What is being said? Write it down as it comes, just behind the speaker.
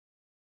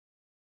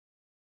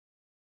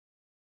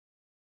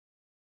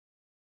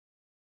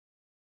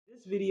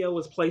This video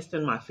was placed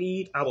in my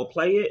feed. I will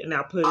play it and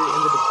I'll put it in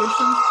the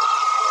description.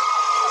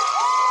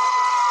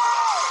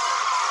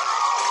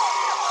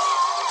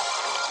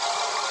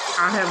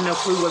 I have no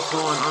clue what's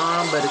going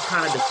on, but it's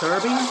kind of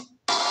disturbing.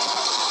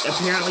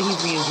 Apparently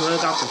he's being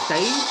drugged off the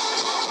stage.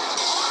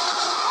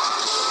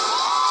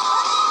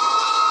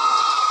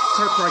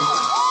 Kirk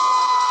Franklin.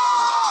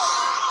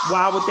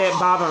 Why would that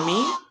bother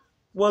me?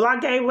 Well,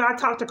 I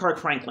talked to Kirk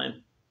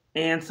Franklin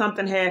and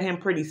something had him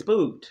pretty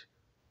spooked.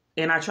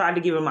 And I tried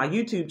to give him my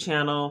YouTube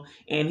channel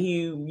and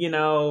he,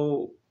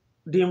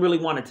 didn't really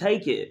want to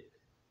take it.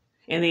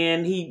 And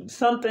then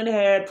something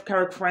had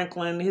Kirk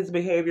Franklin, his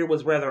behavior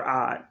was rather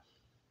odd.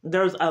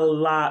 There's a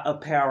lot of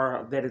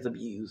power that is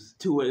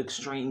abused to an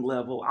extreme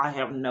level. I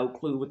have no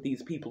clue what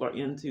these people are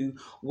into,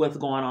 what's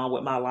going on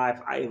with my life.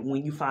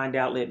 When you find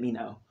out, let me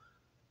know.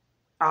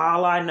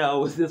 All I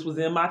know is this was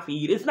in my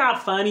feed. It's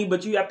not funny,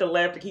 but you have to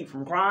laugh to keep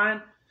from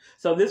crying.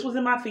 So this was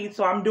in my feed,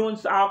 so I'm doing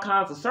all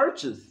kinds of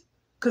searches.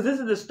 Because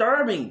this is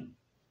disturbing.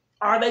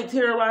 Are they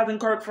terrorizing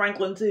Kirk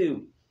Franklin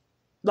too?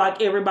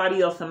 Like everybody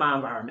else in my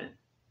environment.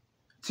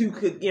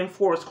 To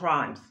enforce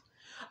crimes.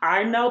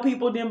 I know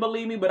people didn't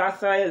believe me, but I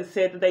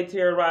said that they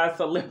terrorize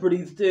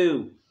celebrities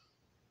too.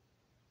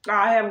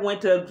 I have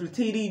went to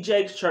T.D.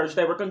 Jakes' church.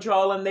 They were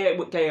controlling there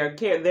with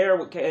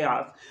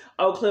chaos.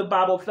 Oak Cliff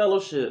Bible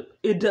Fellowship.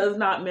 It does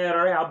not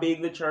matter how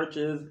big the church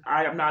is.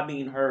 I am not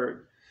being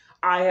heard.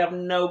 I have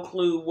no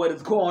clue what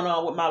is going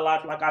on with my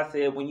life. Like I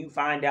said, when you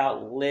find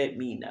out, let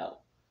me know.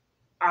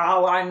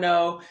 All I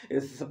know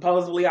is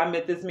supposedly I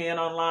met this man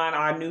online.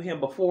 I knew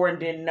him before and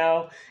didn't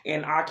know.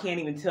 And I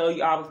can't even tell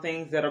you all the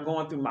things that are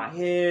going through my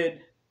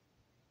head.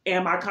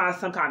 Am I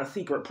some kind of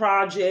secret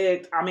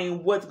project? I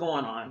mean, what's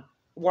going on?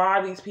 Why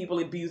are these people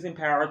abusing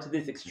power to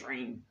this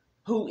extreme?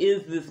 Who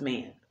is this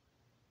man?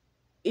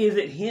 Is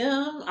it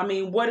him? I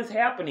mean, what is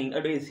happening?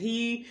 Or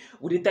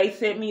did they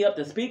set me up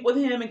to speak with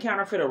him and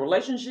counterfeit a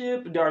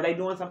relationship? Are they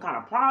doing some kind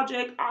of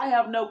project? I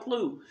have no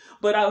clue.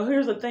 But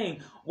here's the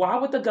thing. Why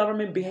would the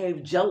government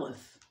behave jealous?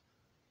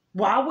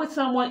 Why would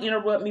someone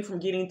interrupt me from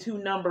getting 2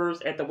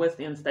 numbers at the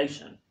West End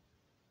station?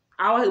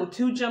 I had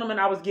 2 gentlemen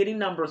I was getting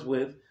numbers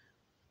with.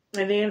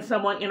 And then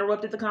someone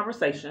interrupted the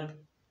conversation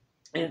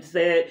and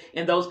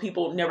those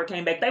people never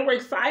came back. They were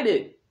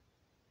excited.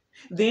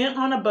 Then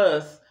on a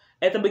bus,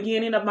 at the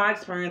beginning of my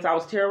experience, I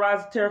was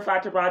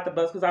terrified to ride the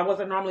bus because I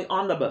wasn't normally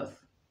on the bus.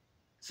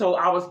 So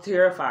I was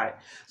terrified.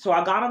 So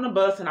I got on the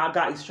bus and I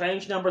got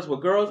exchanged numbers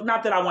with girls.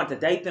 Not that I want to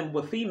date them,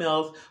 with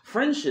females,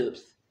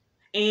 friendships.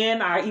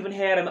 And I even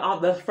had them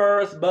on the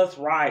first bus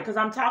ride because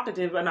I'm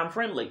talkative and I'm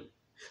friendly.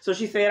 So I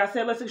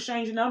said, let's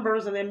exchange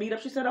numbers and then meet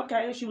up. She said,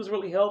 okay. She was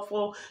really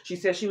helpful. She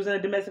said she was in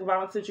a domestic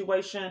violence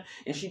situation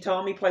and she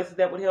told me places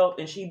that would help.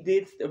 And she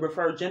did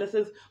refer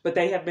Genesis, but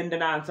they have been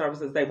denying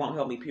services. They won't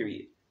help me,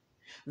 period.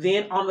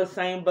 Then on the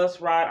same bus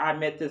ride, I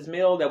met this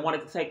male that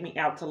wanted to take me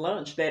out to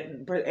lunch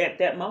at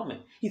that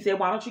moment. He said,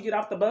 why don't you get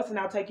off the bus and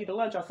I'll take you to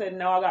lunch? I said,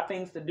 no, I got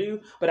things to do,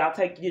 but I'll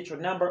get your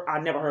number. I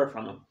never heard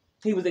from him.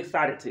 He was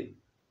excited to.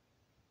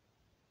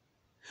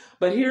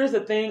 But here's the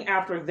thing.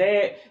 After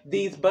that,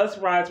 these bus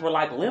rides were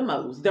like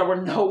limos. There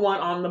were no one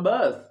on the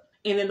bus.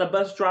 And then the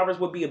bus drivers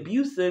would be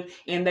abusive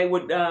and they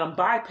would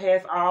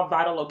bypass all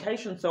vital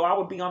locations. So I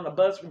would be on the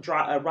bus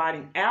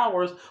riding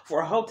hours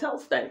for a hotel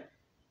stay.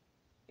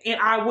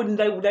 And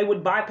they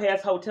would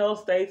bypass hotel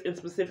stays in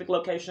specific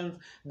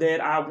locations that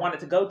I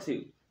wanted to go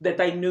to, that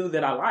they knew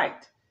that I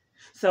liked.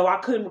 So I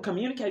couldn't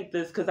communicate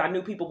this because I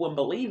knew people wouldn't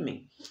believe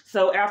me.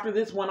 So after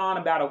this went on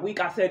about a week,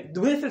 I said,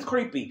 this is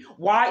creepy.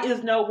 Why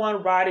is no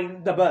one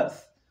riding the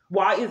bus?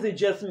 Why is it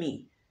just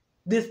me?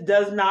 This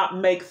does not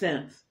make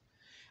sense.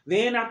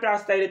 Then after I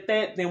stated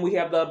that, then we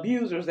have the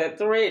abusers that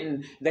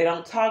threaten. They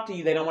don't talk to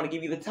you. They don't want to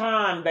give you the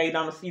time.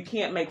 You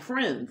can't make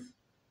friends.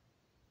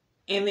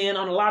 And then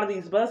on a lot of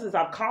these buses,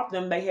 I've caught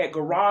them, they had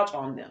garage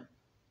on them.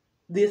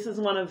 This is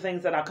one of the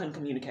things that I couldn't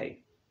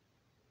communicate.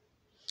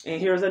 And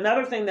here's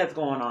another thing that's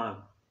going on.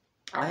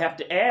 I have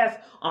to ask,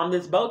 on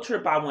this boat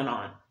trip I went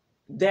on,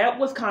 that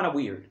was kind of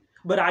weird.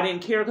 But I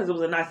didn't care because it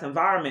was a nice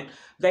environment.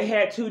 They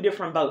had 2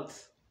 different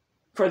boats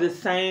for the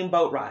same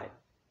boat ride.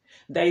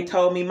 They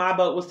told me my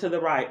boat was to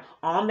the right.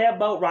 On that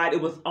boat ride,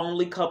 it was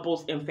only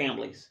couples and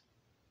families.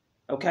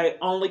 Okay,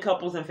 only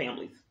couples and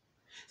families.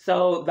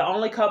 So the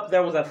only couple,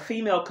 there was a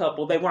female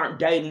couple. They weren't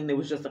dating. It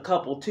was just a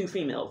couple, 2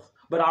 females.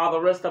 But all the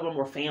rest of them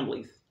were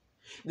families.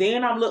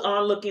 Then I'm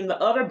looking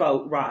the other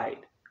boat ride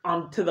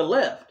to the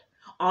left.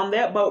 On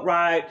that boat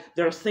ride,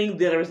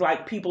 there's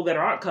like people that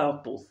aren't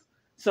couples.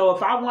 So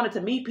if I wanted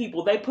to meet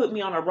people, they put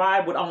me on a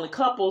ride with only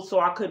couples so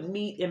I could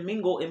meet and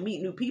mingle and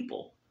meet new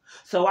people.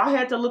 So I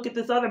had to look at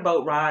this other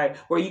boat ride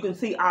where you can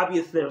see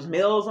there's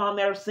males on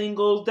there,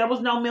 singles. There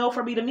was no male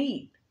for me to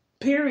meet,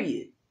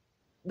 period.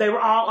 They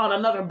were all on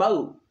another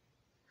boat.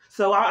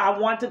 So I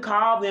want to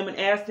call them and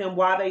ask them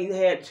why they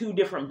had 2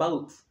 different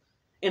boats.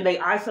 And they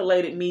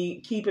isolated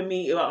me, keeping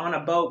me on a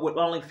boat with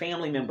only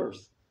family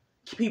members,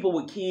 people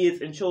with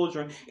kids and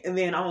children, and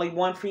then only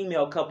 1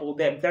 female couple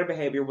that their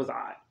behavior was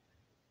odd.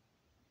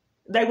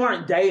 They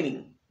weren't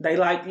dating. They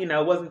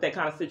wasn't that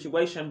kind of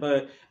situation,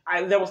 but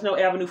there was no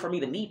avenue for me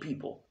to meet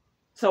people.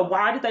 So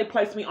why did they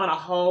place me on a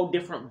whole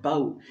different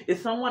boat?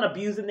 Is someone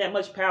abusing that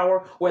much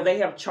power where they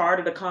have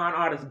chartered a con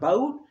artist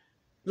boat?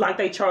 Like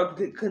they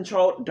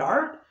controlled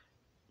DART?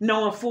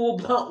 Knowing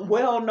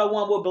well no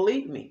one will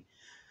believe me.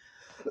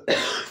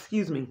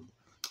 Excuse me.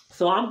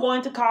 So I'm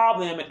going to call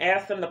them and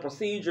ask them the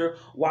procedure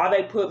why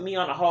they put me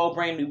on a whole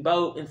brand new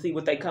boat and see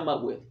what they come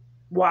up with.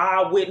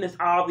 Why I witnessed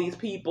all these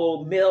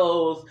people,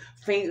 males,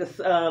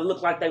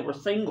 look like they were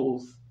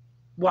singles,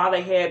 while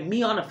they had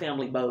me on a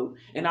family boat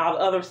and all the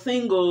other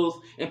singles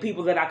and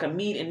people that I could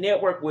meet and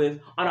network with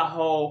on a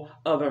whole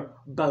other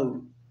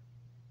boat.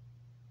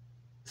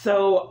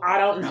 So I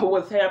don't know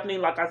what's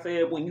happening. Like I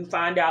said, when you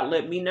find out,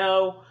 let me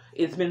know.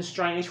 It's been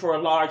strange for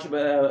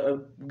a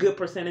good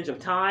percentage of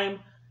time,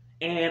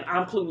 and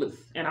I'm clueless,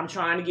 and I'm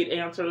trying to get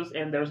answers,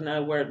 and there's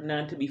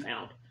none to be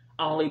found.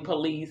 Only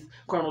police,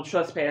 criminal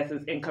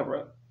trespasses, and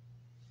cover-up.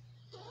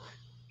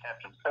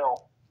 Captain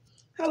Phil.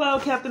 Hello,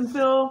 Captain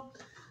Phil.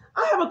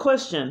 I have a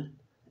question.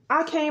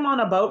 I came on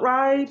a boat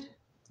ride.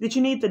 Did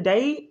you need the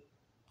date?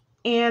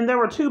 And there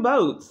were 2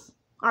 boats.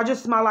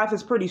 My life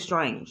is pretty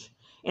strange.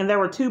 And there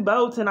were 2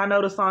 boats, and I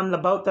noticed on the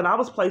boat that I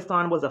was placed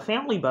on was a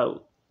family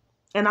boat.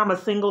 And I'm a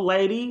single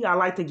lady. I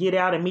like to get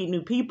out and meet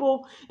new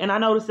people. And I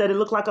noticed that it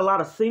looked like a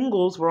lot of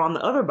singles were on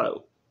the other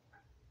boat.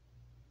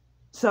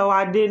 So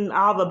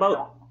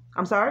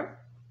I'm sorry?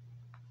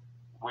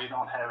 We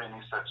don't have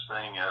any such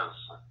thing as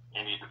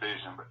any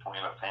division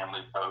between a family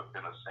boat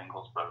and a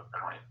singles boat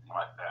or anything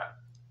like that.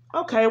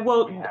 Okay,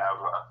 well... We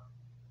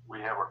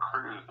have a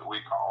cruise that we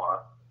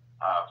call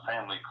a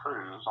family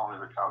cruise only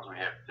because we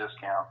have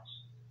discounts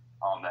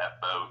on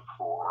that boat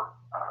for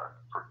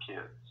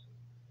kids.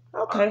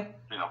 Okay.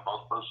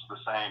 Both boats are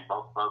the same.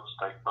 Both boats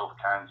take both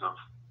kinds of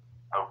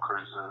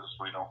cruises.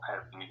 We don't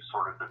have any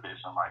sort of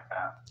division like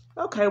that.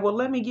 Okay, well,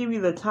 let me give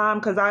you the time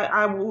because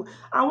I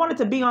wanted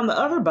to be on the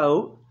other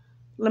boat.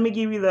 Let me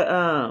give you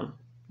the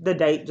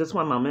date. Just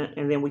one moment,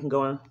 and then we can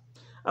go on.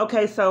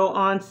 Okay, so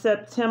on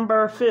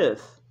September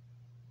 5th,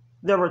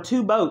 there were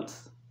 2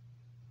 boats.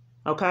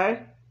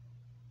 Okay?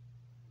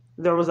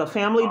 There was a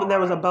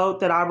boat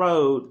that I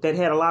rode that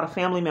had a lot of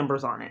family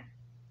members on it.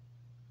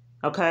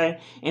 Okay?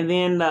 And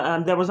then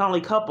there was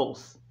only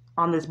couples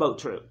on this boat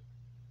trip.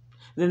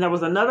 Then there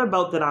was another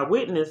boat that I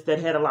witnessed that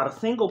had a lot of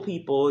single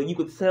people. You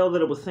could tell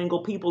that it was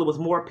single people. It was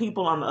more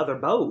people on the other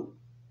boat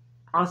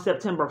on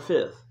September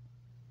 5th.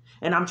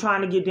 And I'm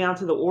trying to get down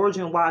to the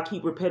origin why I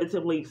keep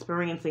repetitively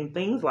experiencing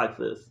things like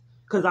this.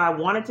 Because I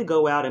wanted to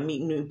go out and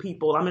meet new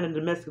people. I'm in a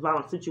domestic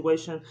violence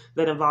situation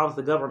that involves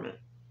the government.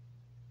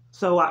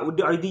 So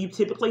do you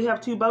typically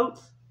have 2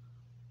 boats?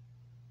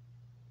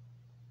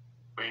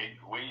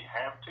 We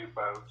have 2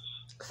 boats.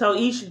 So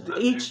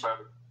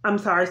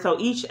so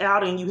each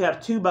outing you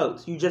have 2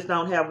 boats. You just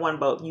don't have 1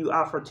 boat. You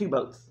offer 2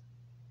 boats.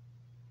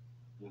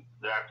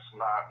 That's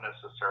not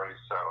necessarily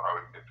so.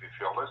 If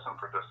you'll listen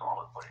for just a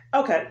moment, please.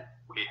 Okay.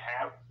 We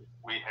have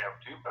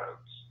 2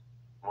 boats.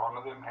 One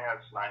of them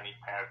takes 90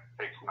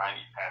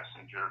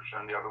 passengers,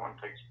 and the other one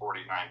takes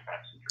 49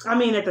 passengers. I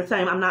mean,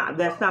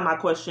 that's not my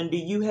question. Do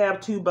you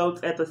have 2 boats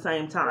at the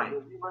same time?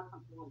 If you listen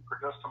to me for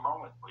just a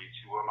moment, please.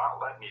 You will not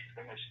let me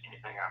finish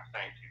anything I'm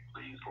saying to you.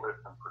 Please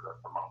listen for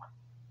just a moment.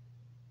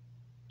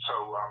 So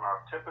on a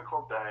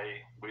typical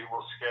day, we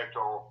will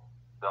schedule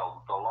the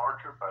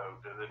larger boat,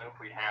 and then if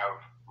we have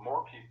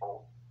more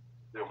people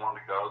that want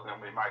to go,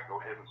 then we might go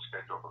ahead and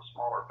schedule the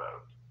smaller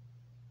boat.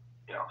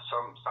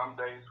 Some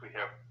days we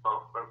have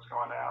both boats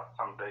going out.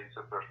 Some days,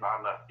 if there's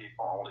not enough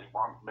people, only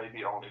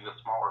the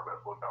smaller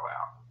boat will go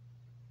out.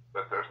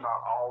 But there's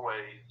not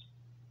always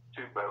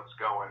 2 boats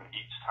going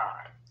each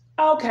time.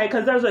 Okay,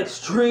 because there's an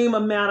extreme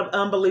amount of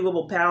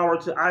unbelievable power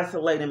to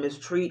isolate and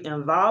mistreat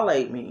and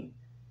violate me.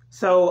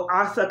 So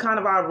kind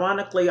of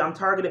ironically, I'm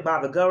targeted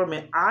by the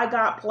government. I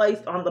got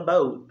placed on the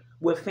boat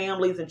with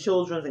families and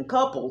children and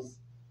couples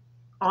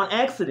on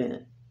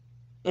accident.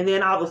 And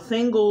then all the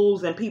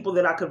singles and people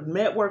that I could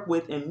network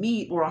with and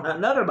meet were on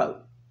another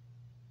boat.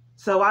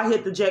 So I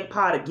hit the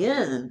jackpot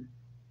again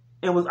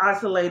and was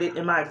isolated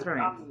in my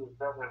experience.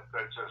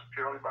 That's just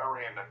purely by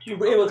random.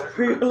 It was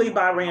purely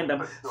by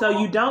random. So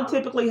you don't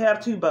typically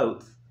have 2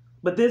 boats.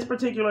 But this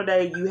particular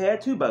day, you had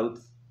 2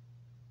 boats.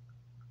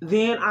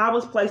 Then I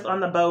was placed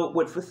on the boat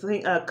with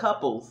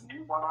couples.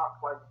 You were not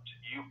placed.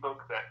 You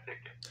booked that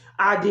ticket.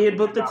 I did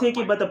book the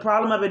ticket, but the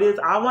problem of it is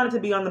I wanted to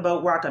be on the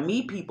boat where I could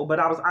meet people, but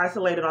I was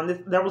isolated on this.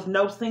 There was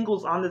no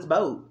singles on this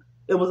boat.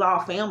 It was all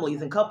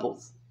families and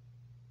couples.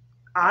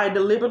 I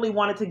deliberately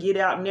wanted to get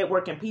out and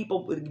network and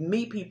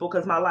meet people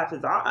because my life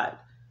is odd.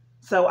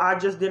 So I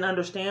just didn't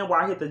understand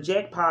why I hit the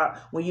jackpot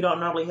when you don't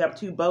normally have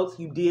 2 boats.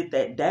 You did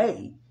that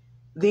day.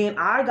 Then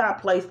I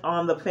got placed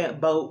on the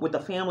boat with the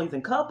families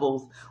and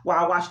couples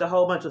while I watched a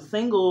whole bunch of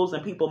singles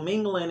and people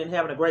mingling and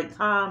having a great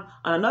time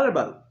on another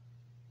boat.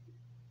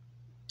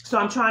 So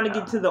I'm trying to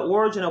get to the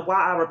origin of why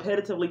I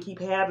repetitively keep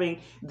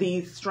having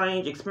these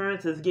strange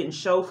experiences getting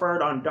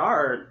chauffeured on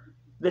DART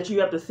that you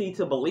have to see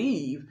to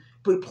believe.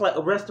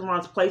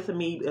 Restaurants placing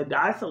me,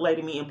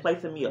 isolating me and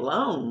placing me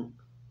alone.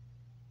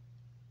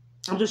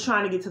 I'm just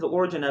trying to get to the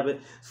origin of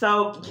it.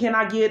 So can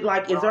I get,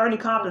 like, is there any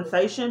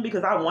compensation?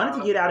 Because I wanted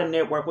to get out and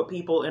network with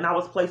people, and I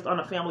was placed on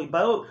a family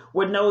boat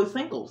with no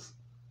singles.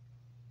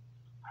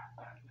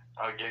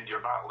 Again,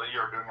 you're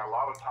doing a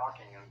lot of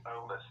talking and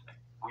no listening.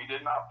 We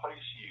did not place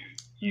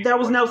you. There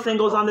was no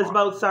singles on this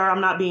boat, sir.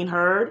 I'm not being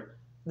heard.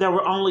 There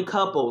were only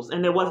couples,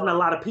 and there wasn't a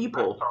lot of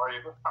people. I'm sorry,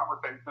 this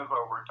conversation is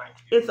over. Thank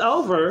you. It's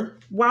over.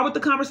 Why would the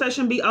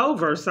conversation be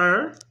over,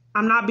 sir?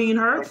 I'm not being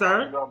heard,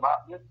 sir. You're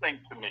not listening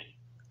to me.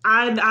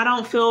 I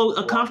don't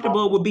feel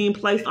comfortable with being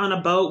placed on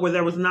a boat where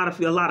there was not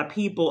a lot of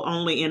people,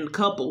 only in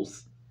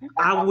couples.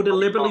 I would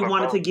deliberately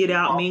wanted to get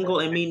out, mingle,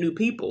 and meet new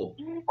people.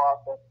 You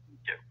bought that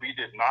ticket. We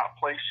did not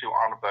place you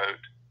on a boat.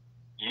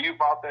 You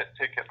bought that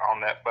ticket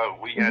on that boat.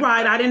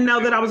 Right. I didn't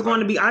know that I was going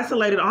to be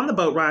isolated on the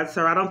boat ride,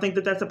 sir. I don't think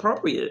that that's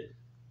appropriate.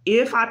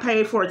 If I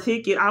paid for a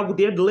ticket, I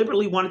did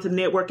deliberately wanted to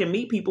network and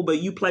meet people,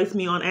 but you placed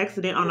me on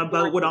accident on a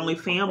boat with only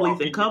families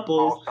and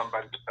couples.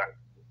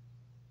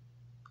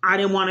 I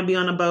didn't want to be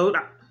on a boat.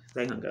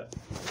 They hung up.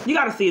 You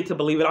got to see it to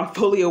believe it. I'm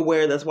fully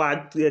aware. That's why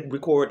I did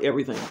record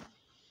everything.